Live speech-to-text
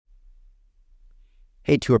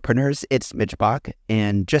Hey, Tourpreneurs, it's Mitch Bach,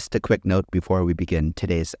 and just a quick note before we begin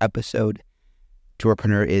today's episode.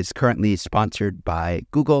 Tourpreneur is currently sponsored by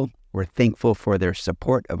Google. We're thankful for their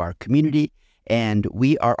support of our community, and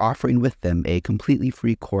we are offering with them a completely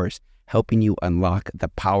free course helping you unlock the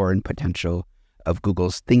power and potential of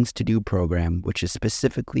Google's Things to Do program, which is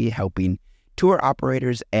specifically helping tour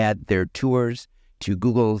operators add their tours to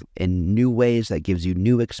Google in new ways that gives you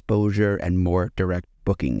new exposure and more direct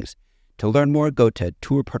bookings. To learn more, go to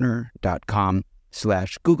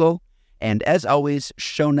tourpreneur.com/Google. And as always,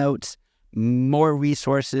 show notes, more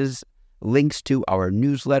resources, links to our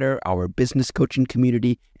newsletter, our business coaching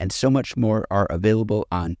community, and so much more are available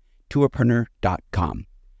on tourpreneur.com.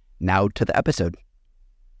 Now to the episode.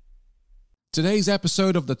 Today's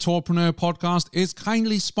episode of the Tourpreneur podcast is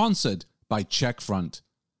kindly sponsored by Checkfront,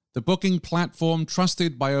 the booking platform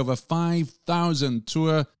trusted by over 5,000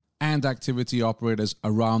 tour and activity operators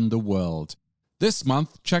around the world. This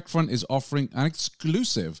month, Checkfront is offering an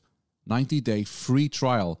exclusive 90-day free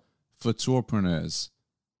trial for tourpreneurs.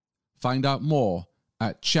 Find out more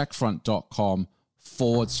at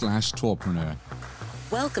checkfront.com/tourpreneur.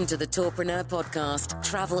 Welcome to the Tourpreneur podcast.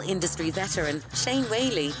 Travel industry veteran Shane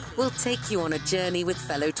Whaley will take you on a journey with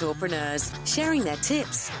fellow tourpreneurs, sharing their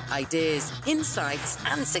tips, ideas, insights,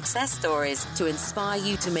 and success stories to inspire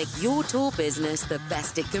you to make your tour business the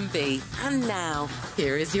best it can be. And now,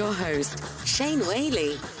 here is your host, Shane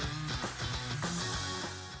Whaley.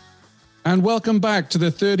 And welcome back to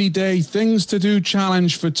the 30-day Things to Do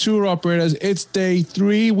challenge for tour operators. It's day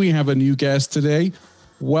 3. We have a new guest today.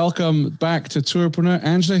 Welcome back to Tourpreneur,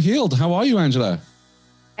 Angela Heald. How are you, Angela?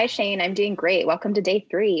 Hi, Shane. I'm doing great. Welcome to day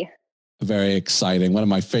 3. Very exciting. One of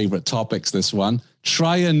my favorite topics, this one.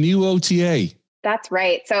 Try a new OTA. That's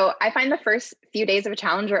right. So I find the first few days of a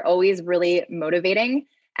challenge are always really motivating.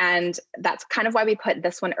 And that's kind of why we put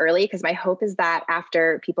this one early, because my hope is that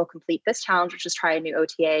after people complete this challenge, which is try a new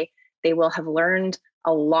OTA, they will have learned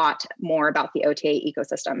a lot more about the OTA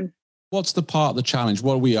ecosystem. What's the part of the challenge?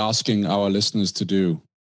 What are we asking our listeners to do?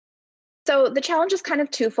 So the challenge is kind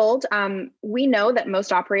of twofold. We know that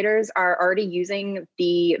most operators are already using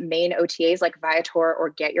the main OTAs like Viator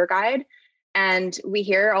or Get Your Guide. And we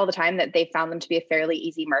hear all the time that they found them to be a fairly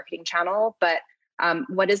easy marketing channel. But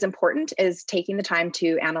what is important is taking the time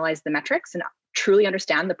to analyze the metrics and truly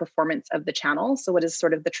understand the performance of the channel. So what is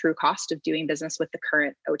sort of the true cost of doing business with the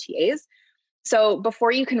current OTAs? So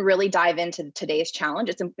before you can really dive into today's challenge,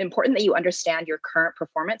 it's important that you understand your current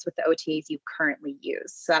performance with the OTAs you currently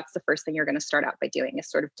use. So that's the first thing you're going to start out by doing, is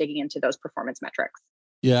sort of digging into those performance metrics.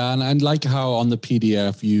 Yeah, and like how on the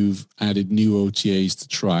PDF you've added new OTAs to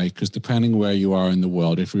try, because depending where you are in the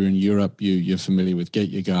world, if you're in Europe, you're familiar with Get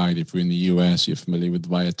Your Guide. If you're in the US, you're familiar with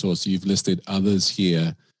Viator. So you've listed others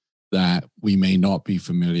here that we may not be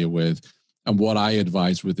familiar with. And what I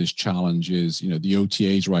advise with this challenge is, the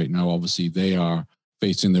OTAs right now, obviously, they are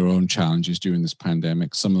facing their own challenges during this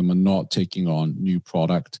pandemic. Some of them are not taking on new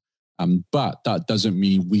product. But that doesn't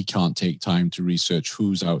mean we can't take time to research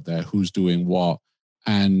who's out there, who's doing what.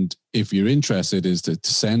 And if you're interested, is to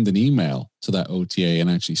send an email to that OTA and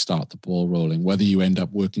actually start the ball rolling. Whether you end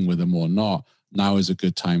up working with them or not, now is a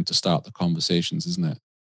good time to start the conversations, isn't it?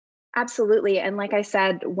 Absolutely. And like I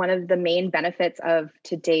said, one of the main benefits of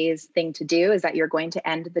today's thing to do is that you're going to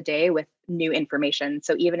end the day with new information.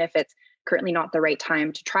 So even if it's currently not the right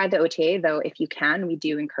time to try the OTA, though, if you can, we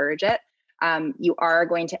do encourage it. You are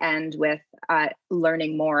going to end with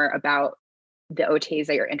learning more about the OTAs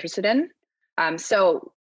that you're interested in.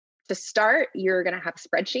 So to start, you're going to have a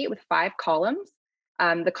spreadsheet with 5 columns.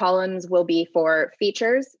 The columns will be for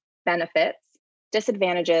features, benefits,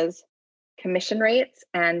 disadvantages, commission rates,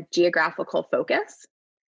 and geographical focus.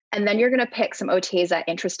 And then you're going to pick some OTAs that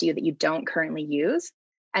interest you that you don't currently use,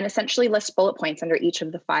 and essentially list bullet points under each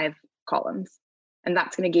of the 5 columns. And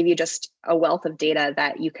that's going to give you just a wealth of data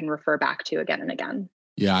that you can refer back to again and again.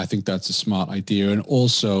 Yeah, I think that's a smart idea. And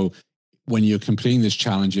also, when you're completing this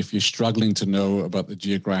challenge, if you're struggling to know about the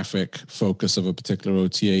geographic focus of a particular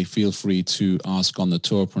OTA, feel free to ask on the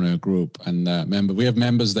Tourpreneur group. And we have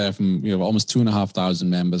members there from, almost 2,500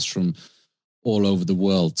 members from all over the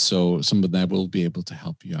world. So some of them will be able to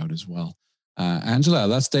help you out as well. Angela,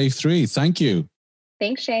 that's day 3. Thank you.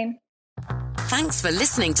 Thanks, Shane. Thanks for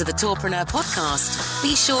listening to the Tourpreneur podcast.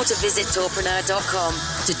 Be sure to visit tourpreneur.com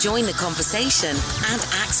to join the conversation and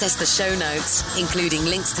access the show notes, including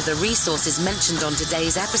links to the resources mentioned on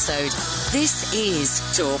today's episode. This is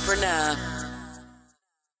Tourpreneur.